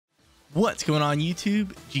What's going on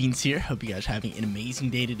YouTube? Jeans here. Hope you guys are having an amazing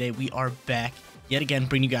day today. We are back yet again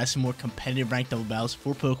bringing you guys some more competitive ranked double battles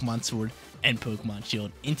for Pokemon Sword and Pokemon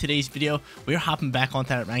Shield. In today's video, we are hopping back onto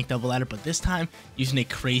that ranked double ladder, but this time using a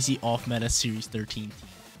crazy off-meta Series 13 team.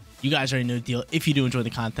 You guys already know the deal. If you do enjoy the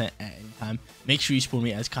content at any time, make sure you support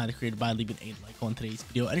me as content creator by leaving a like on today's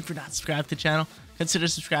video. And if you're not subscribed to the channel, consider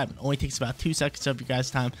subscribing. It only takes about 2 seconds of your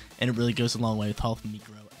guys' time, and it really goes a long way with helping me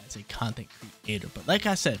grow as a content creator. But like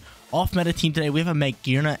I said, off-meta team today, we have a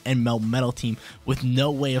Magearna and Melmetal team with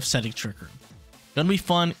no way of setting Trick Room. Gonna be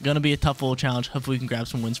fun, gonna be a tough little challenge. Hopefully we can grab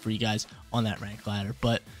some wins for you guys on that rank ladder.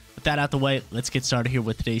 But with that out the way, let's get started here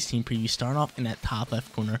with today's team preview. Starting off in that top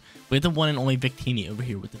left corner, we have the one and only Victini over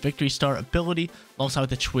here with the Victory Star ability, alongside with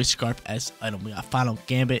the Choice Scarf as item. We got Final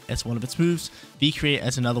Gambit as one of its moves, V-Create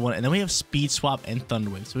as another one, and then we have Speed Swap and Thunder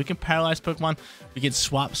Wave. So we can paralyze Pokemon, we can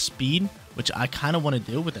swap speed, which I kind of want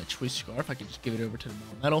to do with that Choice Scarf. I can just give it over to the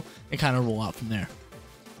Melmetal and kind of roll out from there.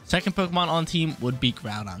 Second Pokemon on the team would be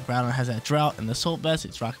Groudon. Groudon has that Drought and the Assault Vest.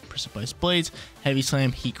 It's rocking Precipitous Blades, Heavy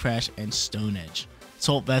Slam, Heat Crash, and Stone Edge.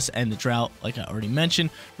 Assault Vest and the Drought, like I already mentioned,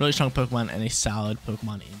 really strong Pokemon and a solid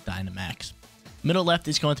Pokemon in Dynamax. Middle left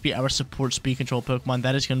is going to be our support speed control Pokemon.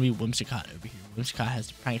 That is going to be Whimsicott over here. Whimsicott has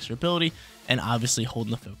the Prankster ability and obviously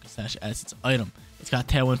holding the Focus Sash as its item. It's got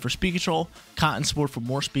Tailwind for speed control, Cotton Sport for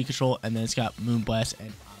more speed control, and then it's got Moonblast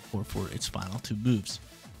and Encore for its final 2 moves.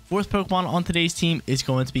 Fourth Pokemon on today's team is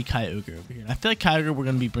going to be Kyogre over here. And I feel like Kyogre we're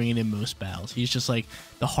going to be bringing in most battles. He's just like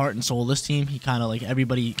the heart and soul of this team. He kind of like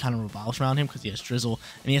everybody kind of revolves around him because he has Drizzle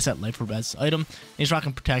and he has that Life Orb as his item. And he's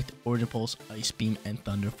rocking Protect, Origin Pulse, Ice Beam, and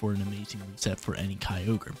Thunder for an amazing moveset for any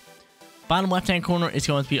Kyogre. Bottom left-hand corner is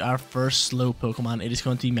going to be our first slow Pokemon. It is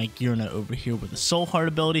going to be Magearna over here with the Soul Heart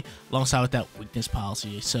ability alongside with that Weakness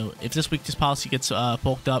Policy. So if this Weakness Policy gets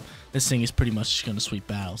poked up, this thing is pretty much just going to sweep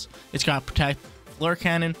battles. It's got Protect, Flare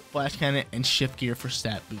Cannon, Flash Cannon, and Shift Gear for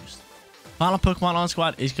stat boost. Final Pokemon on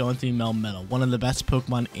squad is going to be Melmetal, one of the best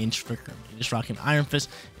Pokemon in Trick Room. It is rocking Iron Fist,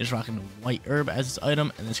 it is rocking the White Herb as its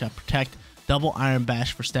item, and it's got Protect, Double Iron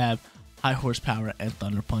Bash for stab, High Horsepower, and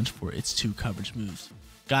Thunder Punch for its 2 coverage moves.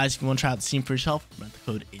 Guys, if you want to try out the team for yourself, remember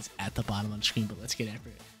the code is at the bottom of the screen, but let's get after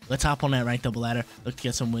it. Let's hop on that ranked double ladder, look to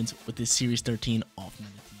get some wins with this Series 13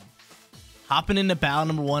 off-meta team. Hopping into battle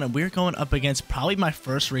number 1, and we're going up against probably my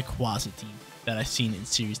first Rayquaza team that I've seen in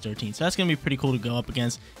Series 13. So that's going to be pretty cool to go up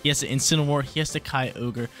against. He has the Incineroar, he has the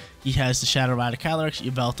Kyogre, he has the Shadow Rider Calyrex,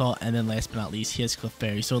 Yveltal, and then last but not least, he has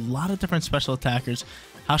Clefairy. So a lot of different special attackers.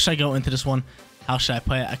 How should I go into this one? How should I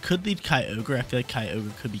play it? I could lead Kyogre. I feel like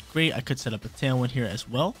Kyogre could be great. I could set up a Tailwind here as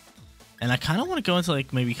well. And I kind of want to go into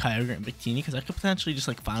like maybe Kyogre and Victini because I could potentially just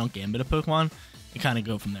like Final Gambit a Pokemon and kind of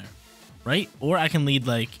go from there, right? Or I can lead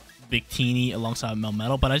like Victini alongside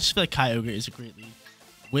Melmetal, but I just feel like Kyogre is a great lead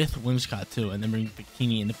with Whimsicott too, and then bring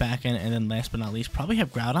Victini in the back end, and then last but not least, probably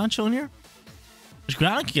have Groudon chilling here. Because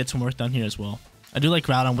Groudon could get some work done here as well. I do like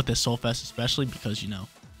Groudon with this Soul Fest, especially because, you know,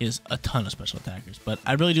 he has a ton of special attackers. But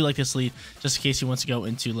I really do like this lead, just in case he wants to go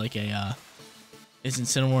into like a his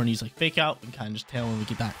Incineroar and use like Fake Out and kind of just Tailwind. We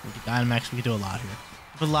could Dynamax. We could do a lot here.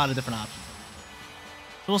 With a lot of different options.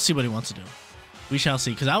 So we'll see what he wants to do. We shall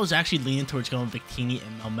see. Because I was actually leaning towards going Victini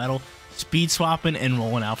and Melmetal, speed swapping and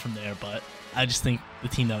rolling out from there, but I just think the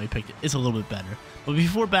team that we picked is a little bit better. But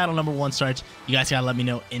before battle number 1 starts, you guys gotta let me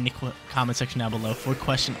know in the comment section down below for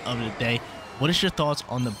question of the day. What is your thoughts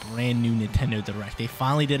on the brand new Nintendo Direct? They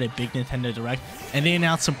finally did a big Nintendo Direct, and they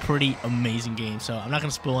announced some pretty amazing games. So I'm not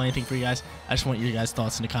gonna spoil anything for you guys. I just want your guys'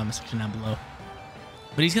 thoughts in the comment section down below.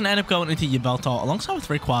 But he's gonna end up going into Yveltal alongside with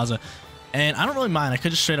Rayquaza, and I don't really mind. I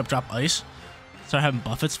could just straight up drop Ice, start having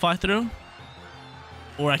Buffets fly through,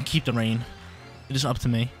 or I can keep the Rain. It's just up to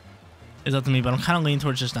me. It's up to me, but I'm kind of leaning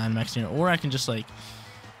towards just Dynamax here. Or I can just, like,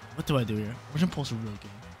 what do I do here? Origin Pulse is really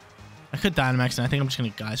good. I could Dynamax, and I think I'm just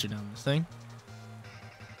going to Geyser down this thing.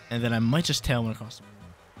 And then I might just Tailwind across the board.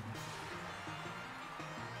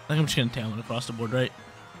 I think I'm just going to Tailwind across the board, right?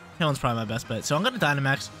 Tailwind's probably my best bet. So I'm going to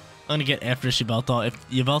Dynamax. I'm going to get after this Yveltal. If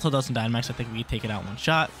Yveltal doesn't Dynamax, I think we can take it out in one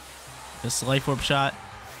shot. This Life Orb shot.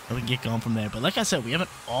 And we can get going from there. But like I said, we have an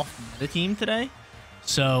off-meta team today.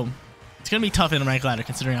 So it's going to be tough in the rank ladder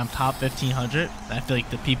considering I'm top 1500. I feel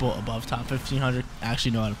like the people above top 1500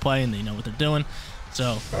 actually know how to play and they know what they're doing.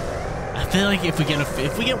 So I feel like if we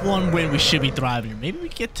get 1 win, we should be thriving here. Maybe we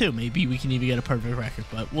get 2. Maybe we can even get a perfect record,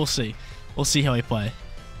 but we'll see. We'll see how we play.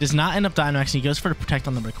 Does not end up Dynamaxing. He goes for the Protect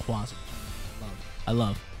on the Rayquaza. I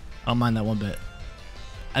love. I don't mind that one bit.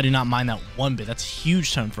 I do not mind that one bit. That's a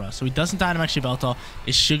huge turn for us. So he doesn't Dynamax Yveltal.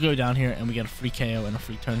 It should go down here, and we get a free KO and a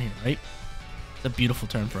free turn here, right? It's a beautiful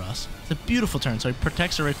turn for us. It's a beautiful turn. So he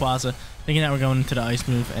protects the Rayquaza, thinking that we're going into the ice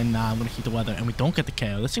move, and I'm going to keep the weather, and we don't get the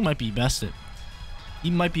KO. This thing might be bested. He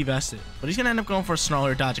might be bested, but he's going to end up going for a Snarl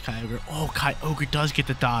or dodge a Kyogre. Oh, Kyogre does get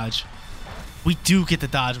the dodge. We do get the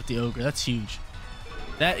dodge with the Ogre. That's huge.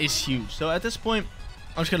 That is huge. So at this point,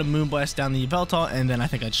 I'm just going to Moonblast down the Yveltal, and then I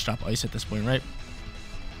think I just drop Ice at this point, right?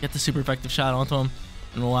 Get the super effective shot onto him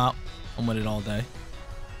and roll out. I'm with it all day.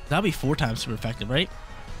 That'll be 4 times super effective, right?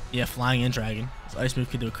 Yeah, Flying and Dragon. This Ice move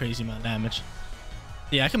could do a crazy amount of damage.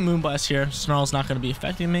 Yeah, I can Moonblast here. Snarl's not going to be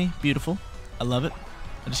affecting me. Beautiful. I love it.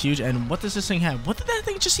 That is huge. And what does this thing have? What did that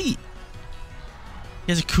thing just eat?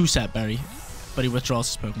 He has a Kusat Berry, but he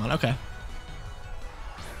withdraws his Pokemon. Okay.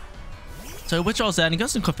 So he withdraws that and he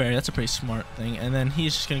goes into Clefairy. That's a pretty smart thing. And then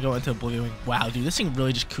he's just going to go into Oblivion. Wow, dude, this thing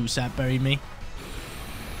really just Kusat Berried me.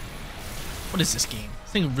 What is this game?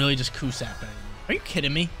 This thing really just Kusat Berried me. Are you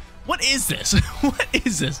kidding me? What is this? What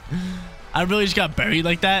is this? I really just got buried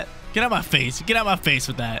like that? Get out my face. Get out my face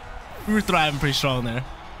with that. We were thriving pretty strong there.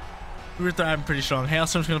 We were thriving pretty strong.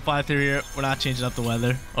 Hailstorm's going to fly through here. We're not changing up the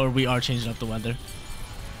weather. Or we are changing up the weather.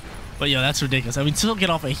 But yo, that's ridiculous. I mean, still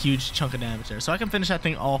get off a huge chunk of damage there. So I can finish that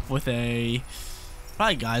thing off with a...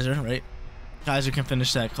 probably Geyser, right? Geyser can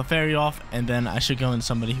finish that Clefairy off. And then I should go in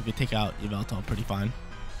somebody who could take out Yveltal pretty fine.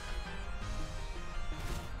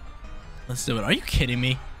 Let's do it. Are you kidding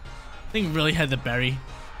me? Thing really had the berry.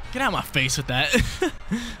 Get out of my face with that.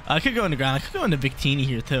 I could go in the ground. I could go into Victini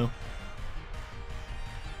here too.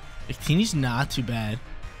 Victini's not too bad.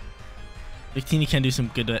 Victini can do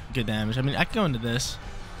some good damage. I mean, I could go into this.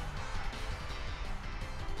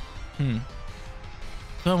 What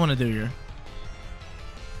do I want to do here?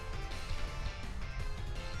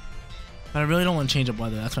 But I really don't want to change up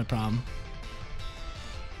weather. That's my problem.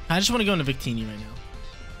 I just want to go into Victini right now.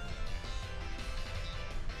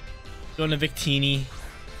 Go into Victini.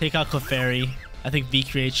 Take out Clefairy. I think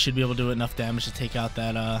V-Create should be able to do enough damage to take out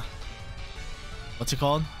that, what's it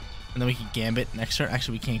called? And then we can Gambit next turn.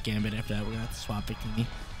 Actually, we can't Gambit after that. We're going to have to swap Victini.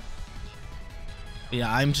 But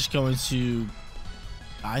yeah, I'm just going to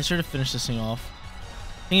Geyser to finish this thing off.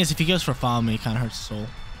 Thing is, if he goes for Follow Me, it kind of hurts his soul.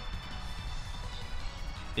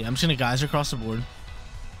 Yeah, I'm just going to Geyser across the board.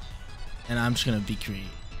 And I'm just going to V-Create.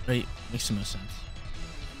 Right? Makes the most sense.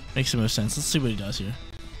 Makes the most sense. Let's see what he does here.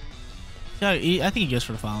 Yeah, I think he goes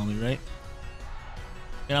for the Follow Me, right?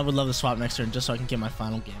 And I would love to swap next turn just so I can get my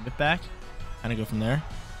final Gambit back. Kind of go from there.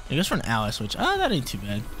 He goes for an Ally Switch. Oh, that ain't too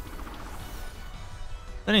bad.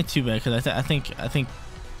 That ain't too bad because I think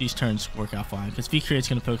these turns work out fine. Because V-Create's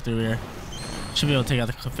gonna poke through here. Should be able to take out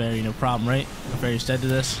the Clefairy, no problem, right? Clefairy's dead to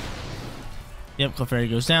this. Yep, Clefairy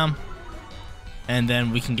goes down. And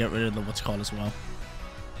then we can get rid of the what's called as well.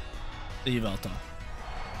 The Yveltal.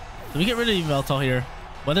 So we get rid of the Yveltal here.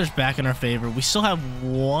 Weather's back in our favor. We still have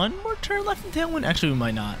one more turn left in Tailwind. Actually, we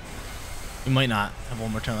might not. We might not have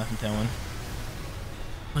one more turn left in Tailwind.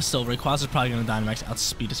 But still, Rayquaza's probably going to Dynamax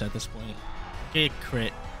outspeed us at this point. Okay,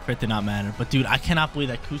 crit. Crit did not matter. But dude, I cannot believe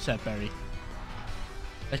that Kusat Berry.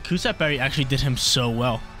 That Kusat Berry actually did him so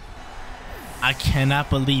well. I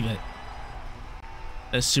cannot believe it.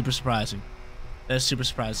 That's super surprising. That's super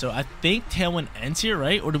surprising. So I think Tailwind ends here,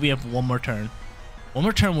 right? Or do we have one more turn? One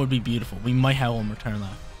more turn would be beautiful. We might have one more turn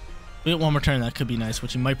left. If we get one more turn, that could be nice,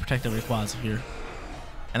 which he might protect the Rayquaza here.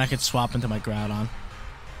 And I could swap into my Groudon.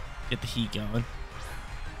 Get the heat going.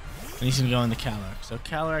 And he's going to go into Calyrex. So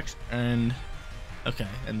Calyrex and... okay,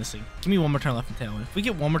 and this thing. Give me one more turn left in Tailwind. If we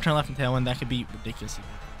get one more turn left in Tailwind, that could be ridiculously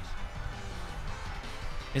good for us.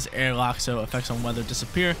 His Airlock, so effects on weather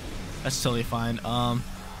disappear. That's totally fine.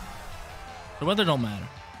 The weather don't matter.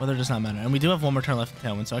 Weather does not matter. And we do have one more turn left in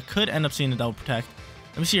Tailwind, so I could end up seeing a double protect.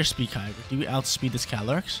 Let me see your speed, Kyogre. Do we outspeed this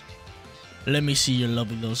Calyrex? Let me see your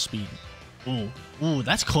lovely little speed. Ooh,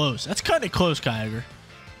 that's close. That's kind of close, Kyogre.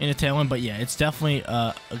 In a Tailwind, but yeah, it's definitely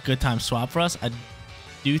a good time swap for us. I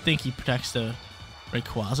do think he protects the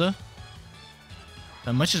Rayquaza.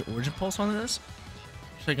 I might just Origin Pulse onto this.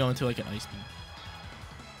 Should I go into like an Ice Beam?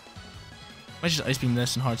 Might just Ice Beam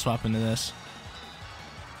this and Hard Swap into this.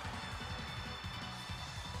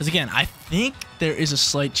 Because again, I think there is a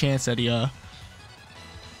slight chance that he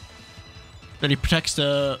protects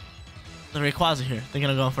the Rayquaza here. They're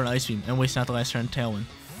gonna go for an Ice Beam and waste out the last turn Tailwind,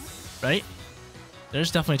 right? There's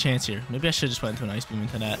definitely a chance here. Maybe I should just went into an Ice Beam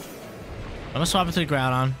into that. I'm gonna swap it to the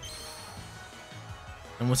Groudon.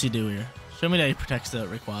 And what's he do here? Show me that he protects the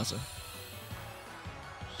Rayquaza.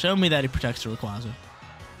 Show me that he protects the Rayquaza.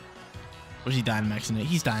 Or is he Dynamaxing it?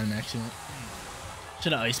 He's Dynamaxing it.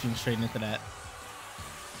 Should have Ice Beam straight into that.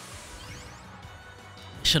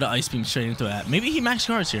 Should have Ice Beam straight into that. Maybe he max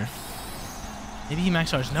guards here. Maybe he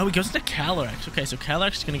max ours. No, he goes into Calyrex. Okay, so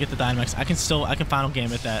Calyrex is gonna get the Dynamax. I can final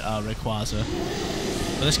Gambit that Rayquaza.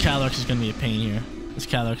 But this Calyrex is gonna be a pain here. This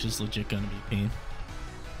Calyrex is legit gonna be a pain.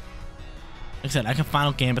 Like I said, I can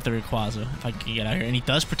final Gambit the Rayquaza if I can get out here, and he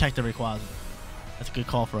does protect the Rayquaza. That's a good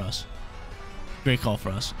call for us. Great call for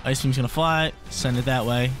us. Ice Beam's gonna fly. Send it that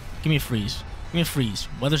way. Give me a freeze. Give me a freeze.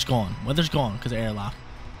 Weather's gone. Weather's gone because of airlock.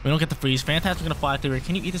 We don't get the freeze. Phantasm's gonna fly through here.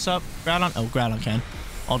 Can you eat this up? Groudon? Oh, Groudon can.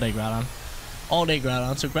 All day Groudon. All day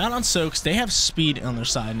Groudon. So Groudon soaks. They have speed on their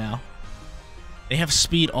side now. They have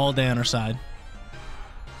speed all day on their side.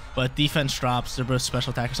 But defense drops. They're both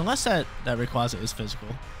special attackers. Unless that Rayquaza is physical.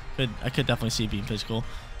 I could definitely see it being physical.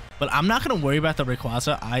 But I'm not going to worry about the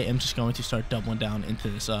Rayquaza. I am just going to start doubling down into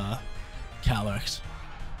this Calyrex.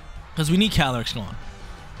 Because we need Calyrex gone.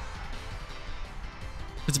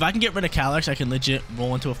 Because if I can get rid of Calyrex, I can legit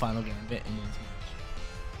roll into a final Gambit and win this match.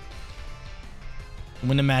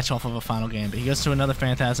 Win the match off of a final Gambit. He goes to another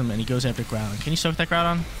Phantasm and he goes after Groudon. Can you soak that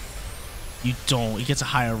Groudon? You don't. He gets a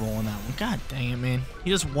higher roll on that one. God dang it, man. He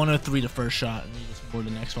does 103 the first shot and he gets more the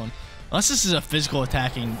next one. Unless this is a physical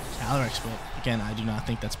attacking Calyrex, but again, I do not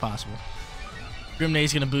think that's possible.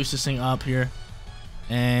 Grimnade's going to boost this thing up here.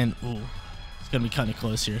 And, ooh, it's going to be cutting it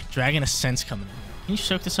close here. Dragon Ascent's coming in. Can you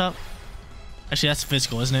soak this up? Actually, that's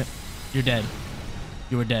physical, isn't it? You're dead.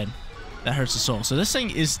 You were dead. That hurts the soul. So this thing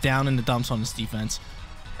is down in the dumps on this defense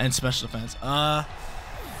and special defense.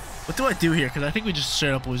 What do I do here? Because I think we just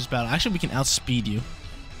straight up lose this battle. Actually, we can outspeed you.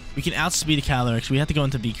 We can outspeed the Calyrex. We have to go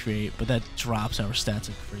into V-Create, but that drops our stats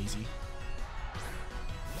like crazy.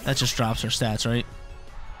 That just drops our stats, right?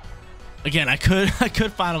 Again, I could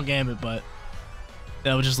final Gambit, but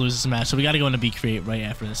that would just lose this match. So we got to go into V-Create right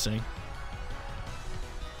after this thing.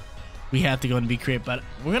 We have to go into V-Create, but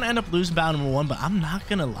we're going to end up losing battle number 1, but I'm not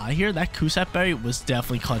going to lie here. That Kusap Berry was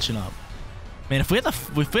definitely clutching up. Man, if we had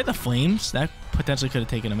the Flames, that potentially could have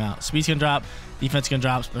taken him out. Speed's going to drop, defense going to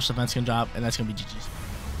drop, special defense going to drop, and that's going to be GG's.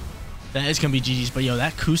 That is going to be GG's, but yo,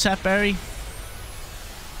 that Kusap Berry,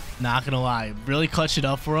 not going to lie, really clutched it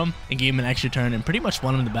up for him and gave him an extra turn and pretty much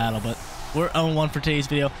won him the battle, but we're 0-1 for today's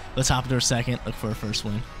video. Let's hop into our second, look for our first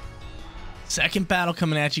win. Second battle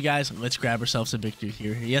coming at you guys. Let's grab ourselves a victory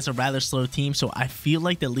here. He has a rather slow team, so I feel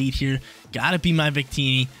like the lead here gotta be my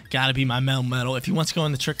Victini, gotta be my Melmetal. If he wants to go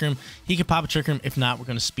in the Trick Room, he could pop a Trick Room. If not, we're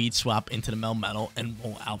gonna speed swap into the Melmetal and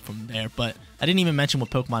roll out from there. But I didn't even mention what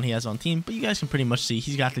Pokemon he has on team, but you guys can pretty much see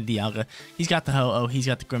he's got the Dialga, he's got the Ho-Oh, he's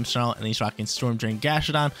got the Grimmsnarl, and he's rocking Storm Drain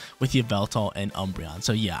Gastrodon with the Yveltal and Umbreon.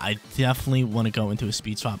 So yeah, I definitely want to go into a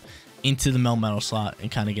speed swap into the Melmetal slot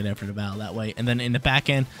and kind of get after the battle that way. And then in the back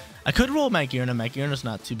end, I could roll Magearna. Magearna's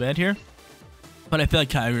not too bad here, but I feel like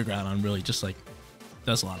Kyogre Groudon really just like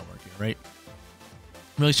does a lot of work here, right?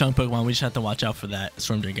 Really strong Pokemon. We just have to watch out for that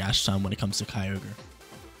Storm Drain Gastrodon when it comes to Kyogre.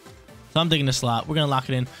 So I'm digging this slot. We're going to lock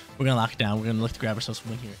it in. We're going to lock it down. We're going to look to grab ourselves a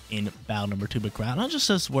win here in battle number 2. But Groudon just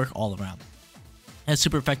does work all around. Has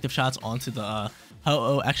super effective shots onto the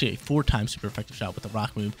Ho-Oh, actually a 4-time super effective shot with the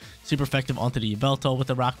Rock move. Super effective onto the Yveltal with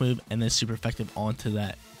the Rock move, and then super effective onto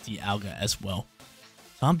that Dialga as well.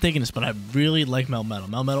 So I'm digging this, but I really like Melmetal.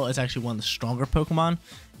 Melmetal is actually one of the stronger Pokemon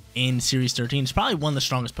in Series 13. It's probably one of the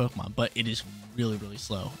strongest Pokemon, but it is really, really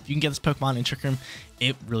slow. If you can get this Pokemon in Trick Room,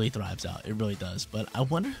 it really thrives out. It really does. But I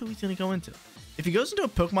wonder who he's going to go into. If he goes into a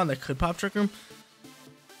Pokemon that could pop Trick Room,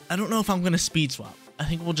 I don't know if I'm going to speed swap. I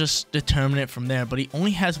think we'll just determine it from there. But he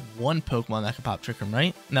only has one Pokemon that can pop Trick Room,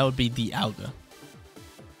 right? And that would be Dialga.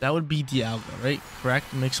 That would be Dialga, right?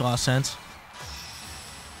 Correct? Makes a lot of sense.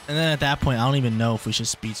 And then at that point, I don't even know if we should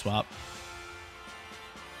speed swap.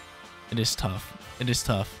 It is tough. It is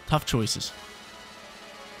tough. Tough choices.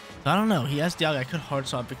 So I don't know. He has Dialga. I could hard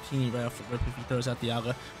swap Victini right off the rip if he throws out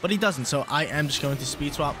Dialga. But he doesn't. So I am just going to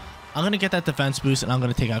speed swap. I'm going to get that defense boost, and I'm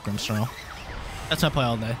going to take out Grimmsnarl. That's my play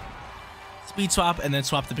all day. Speed swap, and then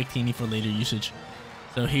swap the Victini for later usage.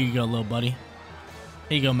 So here you go, little buddy.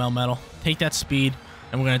 Here you go, Melmetal. Take that speed,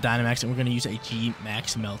 and we're going to Dynamax, and we're going to use a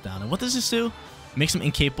G-Max Meltdown. And what does this do? It makes him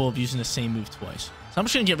incapable of using the same move twice. So I'm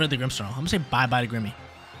just going to get rid of the Grimmsnarl. I'm going to say bye-bye to Grimmy.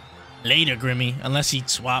 Later, Grimmy, unless he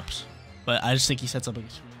swaps. But I just think he sets up a...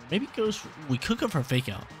 Maybe he goes... We could go for a Fake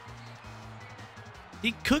Out.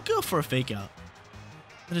 He could go for a Fake Out.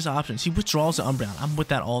 That is options. He withdraws the Umbreon. I'm with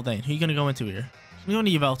that all day. Who are you going to go into here? I'm going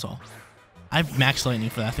to Yveltal. I have Max Lightning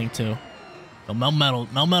for that thing, too. So Melmetal.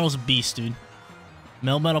 Melmetal's a beast, dude.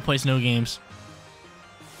 Melmetal plays no games.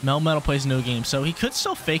 Melmetal plays no games. So he could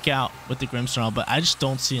still Fake Out with the Grimmsnarl, but I just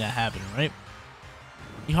don't see that happening, right?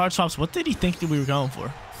 He hard swaps. What did he think that we were going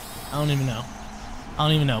for? I don't even know. I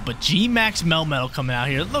don't even know. But G-Max Melmetal coming out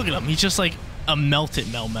here. Look at him. He's just like a melted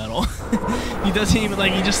Melmetal. He doesn't even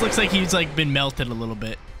like, he just looks like he's like been melted a little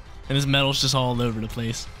bit. And his metal's just all over the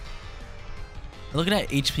place. Look at that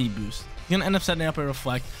HP boost. He's going to end up setting up a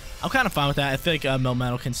Reflect. I'm kind of fine with that. I feel like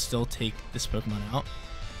Melmetal can still take this Pokemon out.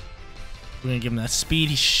 We're going to give him that speed.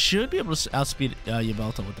 He should be able to outspeed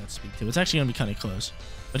Yveltal with that speed, too. It's actually going to be kind of close.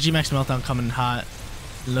 But G-Max Meltdown coming in hot.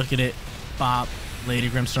 Look at it. Bop. Lady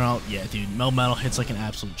Grimmsnarl out. Yeah, dude. Melmetal hits like an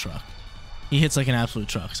absolute truck. He hits like an absolute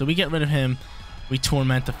truck. So we get rid of him. We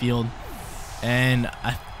torment the field. And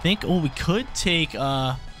I think... Oh, we could take...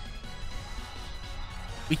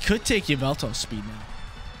 We could take Yveltal's speed now.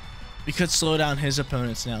 We could slow down his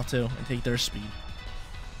opponents now, too, and take their speed.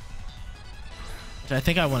 Which I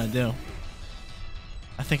think I want to do.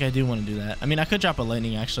 I think I do want to do that. I mean, I could drop a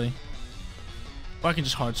Lightning, actually. Or I can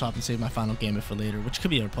just hard swap and save my final Gambit for later, which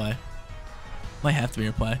could be a play. Might have to be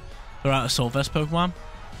a play. Throw out a Soul Vest Pokemon.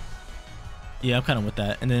 Yeah, I'm kind of with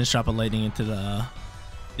that. And then just drop a Lightning into the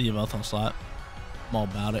Yveltal slot. I'm all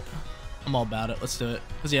about it. I'm all about it. Let's do it.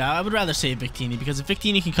 Because, yeah, I would rather save Victini. Because if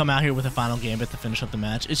Victini can come out here with a final Gambit to finish up the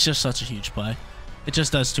match, it's just such a huge play. It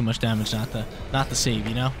just does too much damage not to save,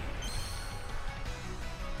 you know?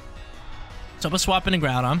 So I'm going to swap in a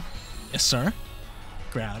Groudon. Yes, sir.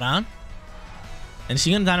 Groudon. And is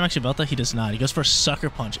he going to Dynamax Yveltal? He does not. He goes for a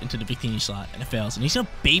Sucker Punch into the Victini slot, and it fails. And he's going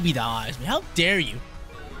to Baby Doll Eyes me. How dare you?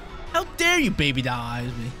 How dare you Baby Doll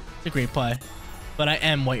Eyes me? It's a great play. But I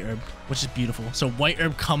am White Herb, which is beautiful. So White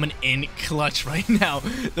Herb coming in clutch right now.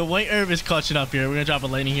 The White Herb is clutching up here. We're going to drop a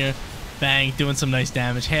Lightning here. Bang, doing some nice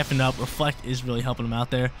damage. Half and up. Reflect is really helping him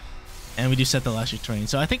out there. And we do set the Electric Terrain.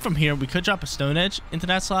 So I think from here, we could drop a Stone Edge into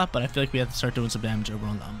that slot, but I feel like we have to start doing some damage over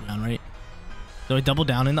on the Umbreon, right? Do I double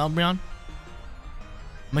down in the Umbreon?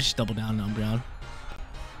 I might just double down in the Umbreon.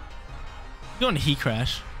 Going to Heat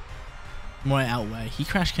Crash. More I outweigh. Heat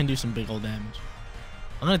Crash can do some big old damage.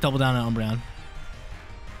 I'm going to double down in Umbreon.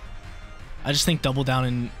 I just think double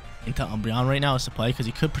down into Umbreon right now is the play because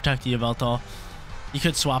he could protect the Yveltal. He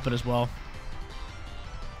could swap it as well.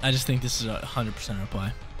 I just think this is a 100% our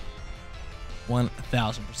play.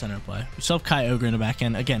 1,000% our play. We still have Kyogre in the back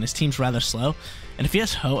end. Again, his team's rather slow. And if he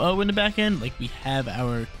has Ho-Oh in the back end, like we have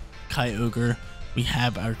our Kyogre, we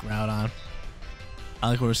have our Groudon. I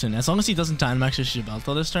like what we're seeing. As long as he doesn't Dynamax his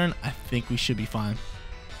Yveltal this turn, I think we should be fine.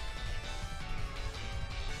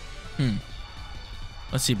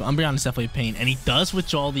 Let's see, but Umbreon is definitely a pain. And he does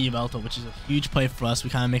withdraw the Yveltal, which is a huge play for us. We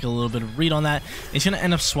kind of make a little bit of read on that. He's going to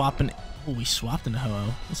end up swapping. Oh, we swapped into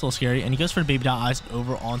Ho-Oh. That's a little scary. And he goes for the Baby Doll Eyes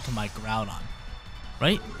over onto my Groudon.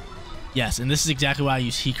 Right? Yes, and this is exactly why I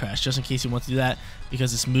use Heat Crash, just in case he wants to do that.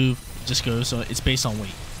 Because this move just goes, so it's based on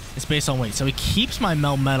weight. It's based on weight. So he keeps my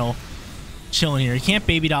Melmetal chilling here. He can't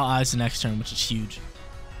Baby Doll Eyes the next turn, which is huge.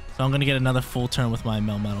 So I'm going to get another full turn with my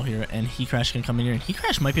Melmetal here. And Heat Crash can come in here. And Heat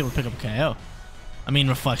Crash might be able to pick up a KO. I mean,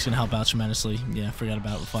 Reflect's going to help out tremendously. Yeah, I forgot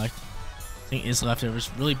about Reflect. I think his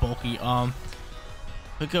leftovers really bulky.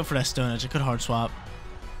 Could go for that Stone Edge. I could hard swap.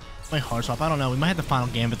 Might hard swap. I don't know. We might have the final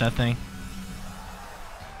Gambit that thing.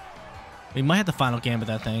 We might have the final Gambit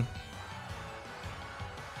that thing.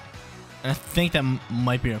 And I think that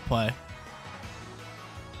might be our play.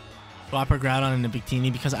 Swap our Groudon into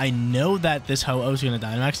Victini because I know that this Ho-Oh is going to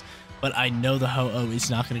Dynamax, but I know the Ho-Oh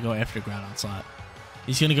is not going to go after the Groudon slot.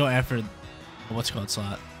 He's going to go after... What's it called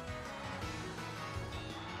slot?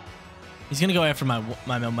 He's going to go after my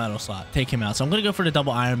Melmetal slot. Take him out. So I'm going to go for the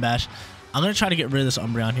double Iron Bash. I'm going to try to get rid of this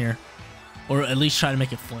Umbreon here. Or at least try to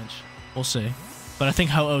make it flinch. We'll see. But I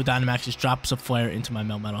think Ho-Oh Dynamax just drops a Flare into my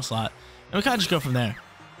Melmetal slot. And we kind of just go from there.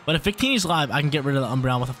 But if Victini's live, I can get rid of the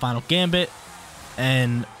Umbreon with a final Gambit.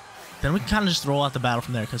 And then we can kind of just roll out the battle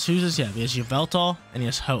from there. Because who's this? Yeah, he has Yveltal and he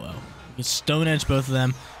has Ho-Oh. We can Stone Edge both of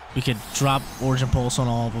them. We could drop Origin Pulse on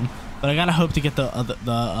all of them. But I gotta hope to get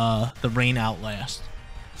the Rain out last.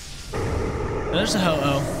 There's the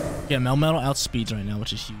Ho-Oh. Yeah, Melmetal outspeeds right now,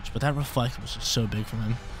 which is huge. But that Reflect was just so big from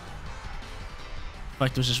him.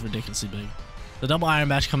 Reflect was just ridiculously big. The double Iron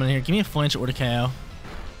Bash coming in here. Give me a flinch or the KO.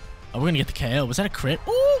 Oh, we're gonna get the KO. Was that a crit?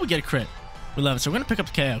 Oh, we get a crit. We love it. So we're gonna pick up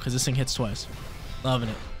the KO because this thing hits twice. Loving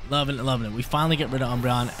it. Loving it. Loving it. We finally get rid of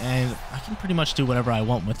Umbreon, and I can pretty much do whatever I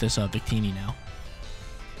want with this Victini now.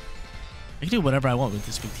 I can do whatever I want with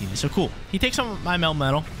this Victini. So cool. He takes on my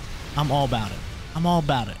Melmetal. I'm all about it. I'm all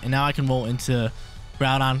about it. And now I can roll into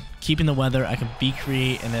Groudon, keeping the weather. I can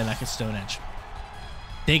V-Create, and then I can Stone Edge.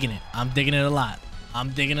 Digging it. I'm digging it a lot. I'm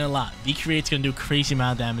digging it a lot. V-Create's going to do a crazy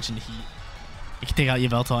amount of damage in the heat. He can take out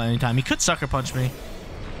Yveltal anytime. He could Sucker Punch me,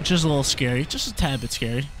 which is a little scary. Just a tad bit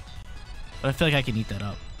scary. But I feel like I can eat that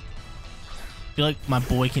up. I feel like my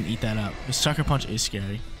boy can eat that up. His Sucker Punch is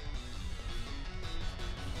scary.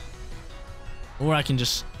 Or I can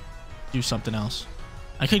just do something else.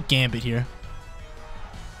 I could Gambit here.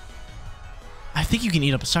 I think you can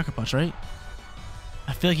eat up a Sucker Punch, right?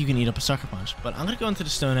 I feel like you can eat up a Sucker Punch. But I'm going to go into the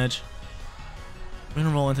Stone Edge. We're going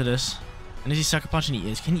to roll into this. And is he Sucker Punching?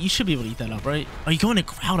 He is. You should be able to eat that up, right? Oh, you're going to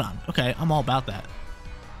Groudon. Okay, I'm all about that.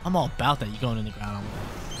 I'm all about that. You're going into Groudon.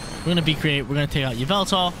 We're going to be creative. We're going to take out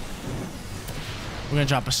Yveltal. We're going to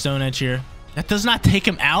drop a Stone Edge here. That does not take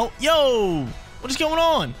him out. Yo! What is going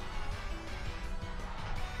on?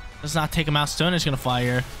 Does not take him out. Stone Edge is going to fly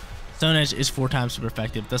here. Stone Edge is 4 times super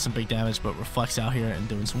effective. Does some big damage, but reflects out here and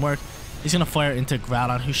doing some work. He's going to fire into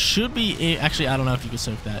Groudon, who should be... Actually, I don't know if you can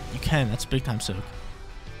soak that. You can. That's big time soak.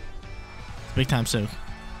 Big time soak.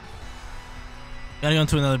 Gotta go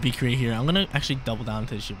into another B create here. I'm going to actually double down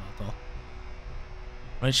into the Yveltal.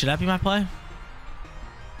 Right, should that be my play?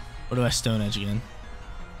 Or do I Stone Edge again?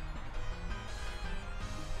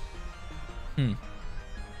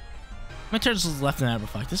 My turns is left in that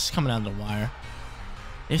Reflect. This is coming down to the wire.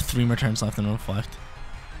 They have 3 more turns left in Reflect.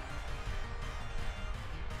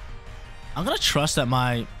 I'm gonna trust that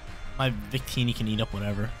my Victini can eat up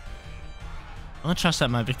whatever. I'm gonna trust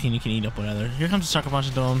that my Victini can eat up whatever. Here comes the Sucker Punch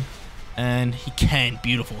into him. And he can.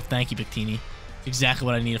 Beautiful. Thank you, Victini. That's exactly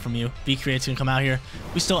what I needed from you. V-Create's gonna come out here.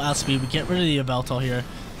 We still outspeed. We get rid of the Yveltal here.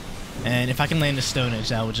 And if I can land the Stone Edge,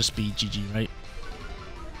 that would just be GG, right?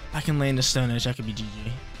 If I can land the Stone Edge, that could be GG.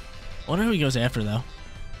 I wonder who he goes after, though.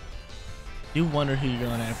 Do wonder who you're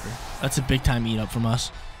going after. That's a big time eat up from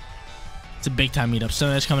us. It's a big time eat up.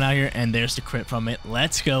 Stone Edge coming out here, and there's the crit from it.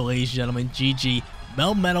 Let's go, ladies and gentlemen. GG.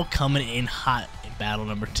 Melmetal coming in hot in battle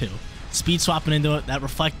number 2. Speed swapping into it. That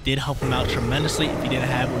Reflect did help him out tremendously. If he didn't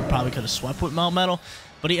have it, we probably could have swept with Melmetal.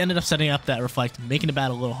 But he ended up setting up that Reflect, making the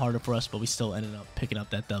battle a little harder for us, but we still ended up picking up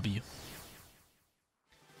that W.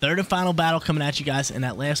 Third and final battle coming at you guys. In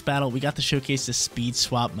that last battle, we got to showcase the speed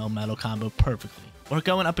swap Melmetal combo perfectly. We're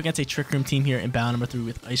going up against a Trick Room team here in battle number 3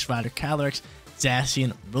 with Ice Rider, Calyrex,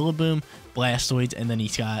 Zacian, Rillaboom, Blastoise, and then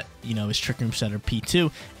he's got, you know, his Trick Room setter P2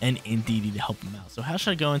 and Indeedee to help him out. So how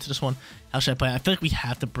should I go into this one? How should I play? I feel like we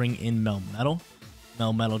have to bring in Melmetal.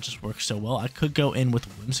 Melmetal just works so well. I could go in with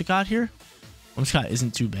Whimsicott here. Whimsicott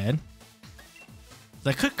isn't too bad.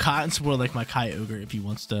 I could Cotton Swirl like my Kyogre if he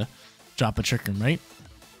wants to drop a Trick Room, right?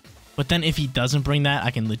 But then if he doesn't bring that,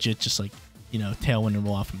 I can legit just, like, you know, Tailwind and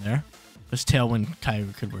roll off from there. Because Tailwind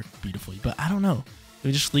Kyogre could work beautifully. But I don't know. Do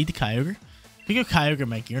we just lead the Kyogre? If we go Kyogre,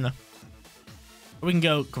 Magearna. Or we can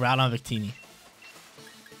go Groudon Victini.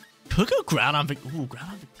 Could go Groudon Victini. Ooh,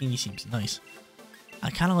 Groudon Victini seems nice. I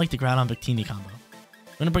kind of like the Groudon Victini combo.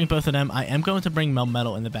 I'm going to bring both of them. I am going to bring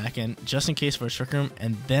Melmetal in the back end, just in case for a Trick Room.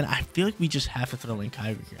 And then I feel like we just have to throw in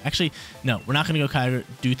Kyogre here. Actually, no, we're not going to go Kyogre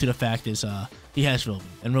due to the fact is he has Rillaboom.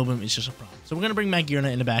 And Rillaboom is just a problem. So we're going to bring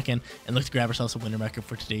Magearna in the back end and look to grab ourselves a winner record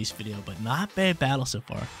for today's video. But not bad battle so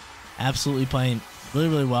far. Absolutely playing really,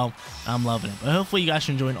 really well. I'm loving it. But hopefully you guys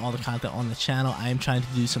are enjoying all the content on the channel. I am trying to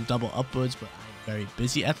do some double uploads, but I'm very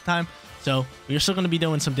busy at the time. So we're still going to be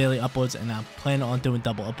doing some daily uploads, and I'm planning on doing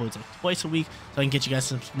double uploads like twice a week so I can get you guys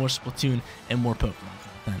some more Splatoon and more Pokemon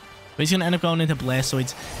content. But he's going to end up going into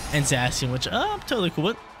Blastoise and Zacian, which I'm totally cool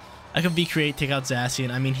with. I could V-Create, take out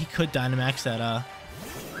Zacian. I mean, he could Dynamax that,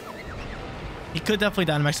 he could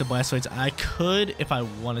definitely Dynamax the Blastoise. I could if I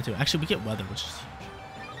wanted to. Actually, we get Weather, which is huge.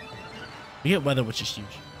 We get Weather, which is huge.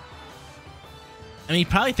 I mean, he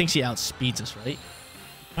probably thinks he outspeeds us, right?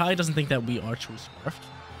 He probably doesn't think that we are True Scarfed.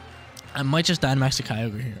 I might just Dynamax the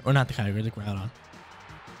Kyogre here. Or not the Kyogre, the Groudon.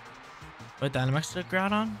 Wait, Dynamax the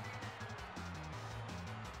Groudon?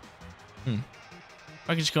 I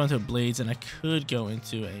could just go into a Blades, and I could go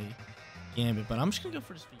into a Gambit, but I'm just going to go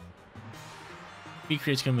for the speed. Speed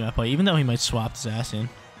Create's going to be my play, even though he might swap the Zacian.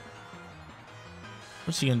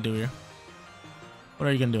 What's he going to do here? What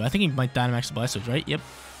are you going to do? I think he might Dynamax the Blastoise, right? Yep.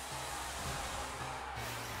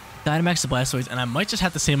 Dynamax the Blastoise, and I might just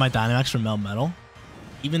have to save my Dynamax for Melmetal.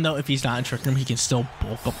 Even though if he's not in Trick Room, he can still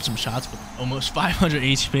bulk up some shots with almost 500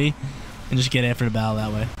 HP and just get after the battle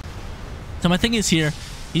that way. So my thing is here,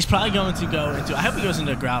 he's probably going to go into... I hope he goes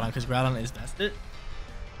into Groudon because Groudon is vested.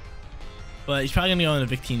 But he's probably going to go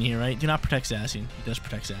into Victini here, right? Do not protect Zacian. He does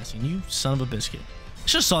protect Zacian. You son of a biscuit. I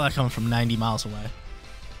should have saw that coming from 90 miles away.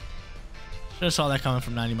 Should have saw that coming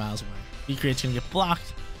from 90 miles away. V-Create's going to get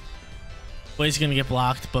blocked. Blade's going to get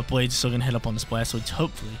blocked, but Blade's still going to hit up on this Blastoise,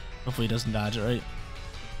 hopefully. Hopefully he doesn't dodge it, right?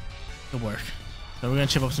 Good work. So we're going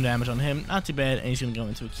to chip up some damage on him. Not too bad. And he's going to go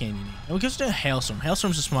into a Canyon. And we go to a Hailstorm.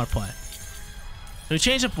 Hailstorm's a smart play. So we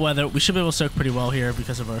change up weather. We should be able to soak pretty well here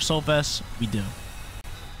because of our Assault Vest. We do.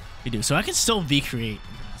 We do. So I can still V-Create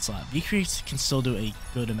in that slot. V-Create can still do a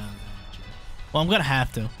good amount of damage here. Well, I'm going to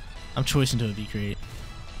have to. I'm choicing to a V-Create.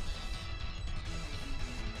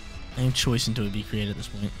 I am choicing to a V-Create at this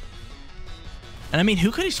point. And I mean,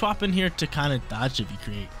 who could he swap in here to kind of dodge if he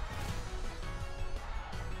create?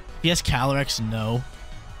 If he has Calyrex, no.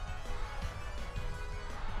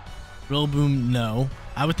 Rillaboom, no.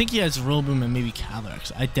 I would think he has Rillaboom and maybe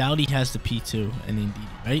Calyrex. I doubt he has the P2 and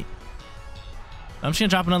Indeedee, right? I'm just going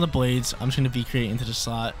to drop another Blades. I'm just going to V-Create into the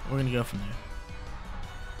slot. We're going to go from there.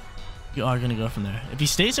 We are going to go from there. If he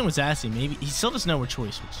stays in with Zacian, maybe he still doesn't know we're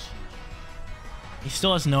choice, which he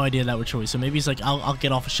still has no idea that we're choice. So maybe he's like, I'll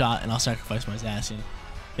get off a shot and I'll sacrifice my Zacian.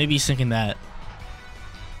 Maybe he's thinking that.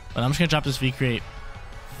 But I'm just going to drop this V-Create.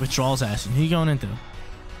 Withdraw Zacian. Who are you going into?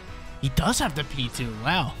 He does have the P2.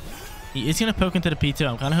 Wow. He is going to poke into the P2.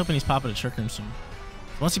 I'm kind of hoping he's popping a Trick Room soon.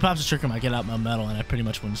 Once he pops a Trick Room, I get out my Melmetal and I pretty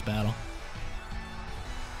much win this battle.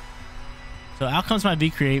 So out comes my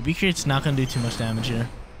V-Create. V-Create's not going to do too much damage here.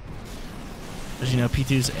 As you know,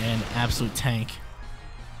 P2's an absolute tank.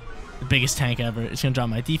 The biggest tank ever. It's going to drop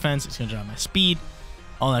my defense. It's going to drop my speed.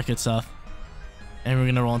 All that good stuff. And we're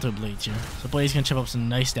going to roll into a Blades here. So Blades going to chip up some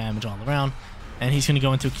nice damage all around. And he's going to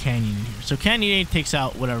go into a Canyon in here. So Canyon takes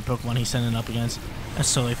out whatever Pokemon he's sending up against.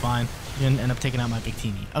 That's totally fine. He's going to end up taking out my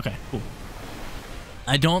Victini. Okay, cool.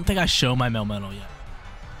 I don't think I show my Melmetal yet.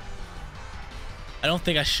 I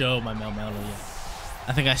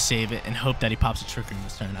think I save it and hope that he pops a Trick Room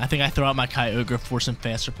this turn. I think I throw out my Kyogre, force some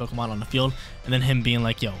faster Pokemon on the field, and then him being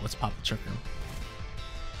like, yo, let's pop the Trick Room.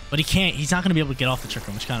 But he can't. He's not going to be able to get off the Trick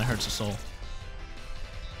Room, which kind of hurts his soul.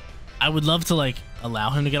 I would love to, like, allow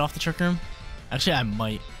him to get off the Trick Room. Actually, I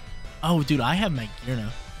might. Oh, dude, I have Magearna.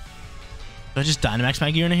 Do I just Dynamax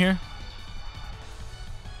Magearna here?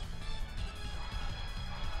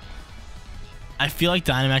 I feel like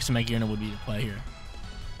Dynamax and Magearna would be the play here.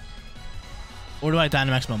 Or do I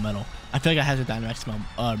Dynamax Melmetal? I feel like I have to Dynamax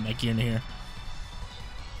Magearna here.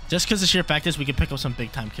 Just because the sheer fact is we can pick up some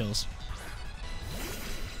big time kills.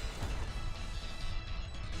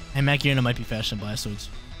 And Magearna might be faster than Blastoise.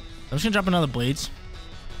 I'm just going to drop another Blades.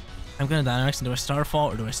 I'm going to Dynamax, and do I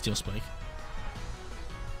Starfall or do I Steel Spike?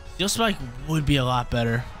 Steel Spike would be a lot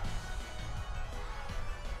better.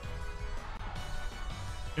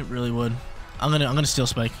 It really would. I'm gonna Steel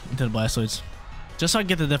Spike into the Blastoise. Just so I can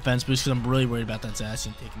get the defense boost, because I'm really worried about that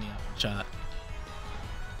Zacian taking me out shot.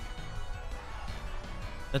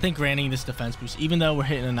 I think granting this defense boost, even though we're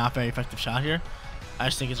hitting a not very effective shot here, I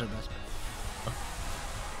just think it's our best bet.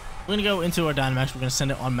 We're going to go into our Dynamax. We're going to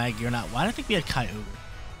send it on Magearna. Why did I think we had Kyogre?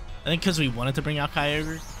 I think because we wanted to bring out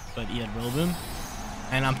Kyogre, but he had Rillaboom.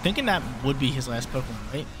 And I'm thinking that would be his last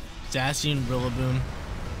Pokemon, right? Zacian, Rillaboom,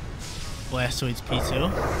 Blastoise,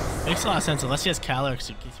 P2. Makes a lot of sense, unless he has Calyrex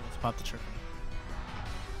in case he wants to pop the Trick Room.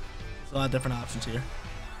 There's a lot of different options here.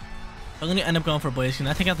 I'm going to end up going for Blaze. Can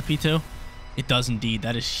I take out the P2? It does indeed.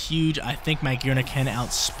 That is huge. I think Magearna can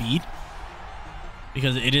outspeed,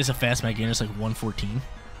 because it is a fast Magearna. It's like 114.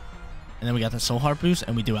 And then we got the Soul Heart boost,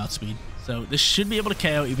 and we do outspeed. So this should be able to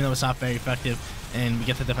KO, even though it's not very effective. And we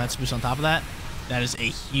get the defense boost on top of that. That is a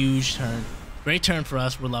huge turn. Great turn for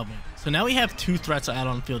us. We're loving it. So now we have two threats out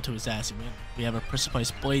on the field to his Zacian. We have a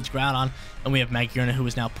Precipitous Blades Groudon, and we have Magearna, who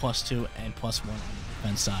is now +2 and +1 on the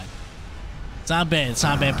defense side. It's not bad. It's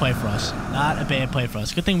not a bad play for us. Not a bad play for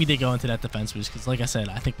us. Good thing we did go into that defense boost, because like I said,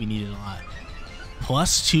 I think we needed a lot.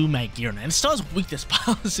 +2 Magearna. And it still has weakness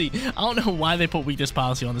policy. I don't know why they put weakness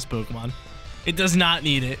policy on this Pokemon. It does not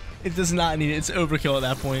need it. It does not need it. It's overkill at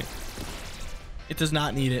that point. It does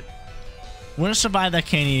not need it. We're going to survive that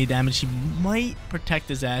Canyon damage. He might protect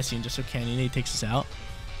his Zacian just so Canyon takes us out.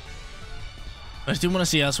 But I do want to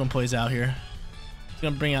see how this one plays out here. He's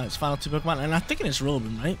going to bring out his final two Pokemon. And I'm thinking it's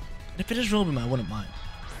Rillaboom, right? If it is Rillaboom, I wouldn't mind.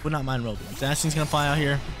 Would not mind Rillaboom. Zacian's going to fly out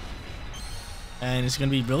here. And it's going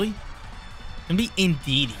to be really? It's going to be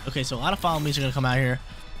Indeedee. Okay, so a lot of follow me's are going to come out here.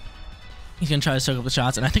 He's going to try to soak up the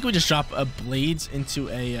shots. And I think we just drop a Blades into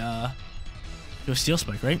a Steel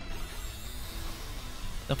Spike, right?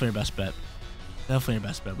 Definitely your best bet. Definitely your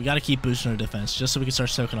best bet. We got to keep boosting our defense just so we can start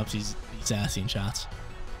soaking up these Zacian shots.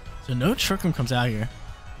 So no Trick Room comes out here.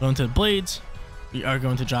 Going to the Blades. We are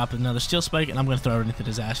going to drop another Steel Spike, and I'm going to throw it into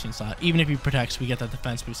the Zacian slot. Even if he protects, we get that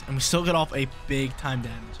defense boost, and we still get off a big time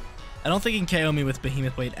damage. I don't think he can KO me with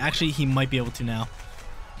Behemoth Blade. Actually, he might be able to now.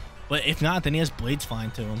 But if not, then he has Blades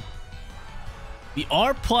flying to him. We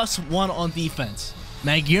are +1 on defense.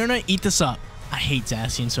 Magearna, eat this up. I hate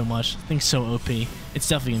Zacian so much. I think it's so OP. It's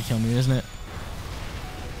definitely going to kill me, isn't it?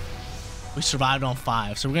 We survived on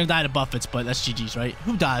 5, so we're going to die to Buffets, but that's GG's, right?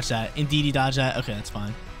 Who dodged that? Indeedee dodged that? Okay, that's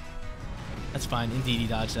fine. That's fine. Indeedee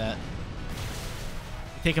dodged that.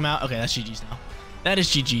 Take him out. Okay, that's GG's now. That is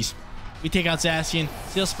GG's. We take out Zacian.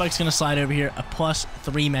 Steel Spike's going to slide over here. A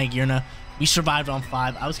 +3 Magearna. We survived on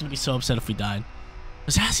 5. I was going to be so upset if we died.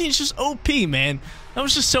 Zacian is just OP, man. That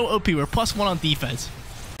was just so OP. We're +1 on defense.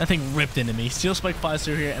 That thing ripped into me. Steel Spike flies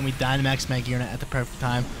through here, and we Dynamax Magearna at the perfect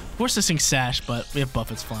time. Of course, this thing's Sash, but we have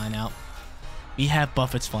Buffets flying out. We have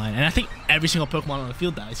Buffets flying. And I think every single Pokemon on the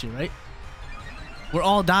field dies here, right? We're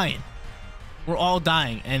all dying. We're all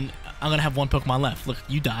dying, and I'm going to have one Pokemon left. Look,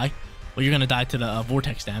 you die. Well, you're going to die to the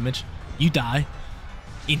Vortex damage. You die.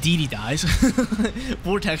 Indeed, he dies.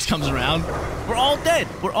 Vortex comes around. We're all dead.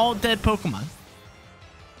 We're all dead Pokemon.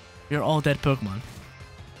 We're all dead Pokemon.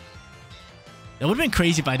 That would have been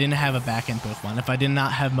crazy if I didn't have a back-end Pokemon. If I did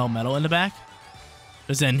not have Melmetal in the back.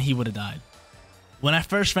 Because then he would have died. When I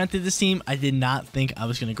first rented this team, I did not think I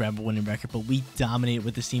was going to grab a winning record, but we dominated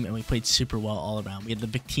with this team and we played super well all around. We had the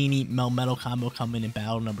Victini Melmetal combo come in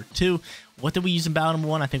battle number 2. What did we use in battle number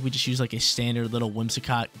 1? I think we just used like a standard little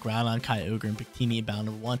Whimsicott, Groudon, Kyogre, and Victini in battle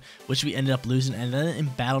number 1, which we ended up losing. And then in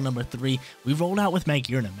battle number 3, we rolled out with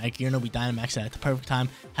Magearna. Magearna, we Dynamaxed at the perfect time,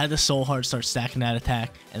 had the Soul Heart start stacking that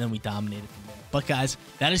attack, and then we dominated from there. But guys,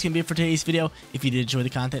 that is going to be it for today's video. If you did enjoy the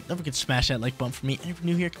content, don't forget to smash that like button for me. And if you're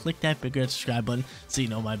new here, click that big red subscribe button so you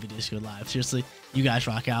know my videos go live. Seriously, you guys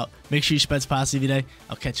rock out. Make sure you spread positivity today.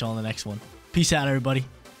 I'll catch you all in the next one. Peace out, everybody.